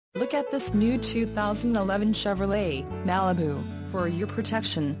Look at this new 2011 Chevrolet Malibu. For your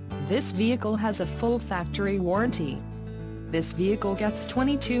protection, this vehicle has a full factory warranty. This vehicle gets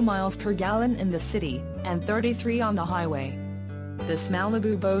 22 miles per gallon in the city, and 33 on the highway. This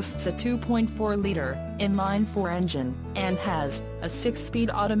Malibu boasts a 2.4-liter inline-4 engine, and has a 6-speed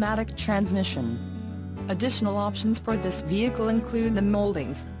automatic transmission. Additional options for this vehicle include the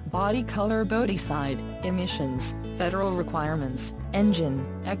moldings, body color, body side, emissions, federal requirements, engine,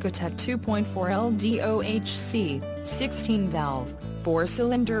 Ecotec 2.4 LDOHC, 16-valve,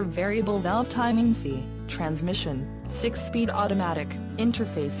 4-cylinder variable valve timing fee, transmission, 6-speed automatic,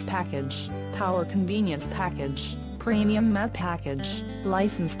 interface package, power convenience package, premium mat package,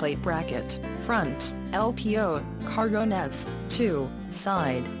 license plate bracket, front, LPO, cargo nets, 2,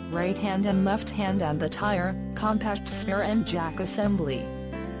 side, right hand and left hand, and the tire, compact spare and jack assembly.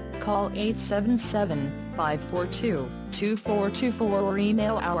 Call 877-542-2424 or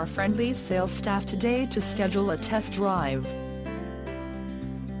email our friendly sales staff today to schedule a test drive.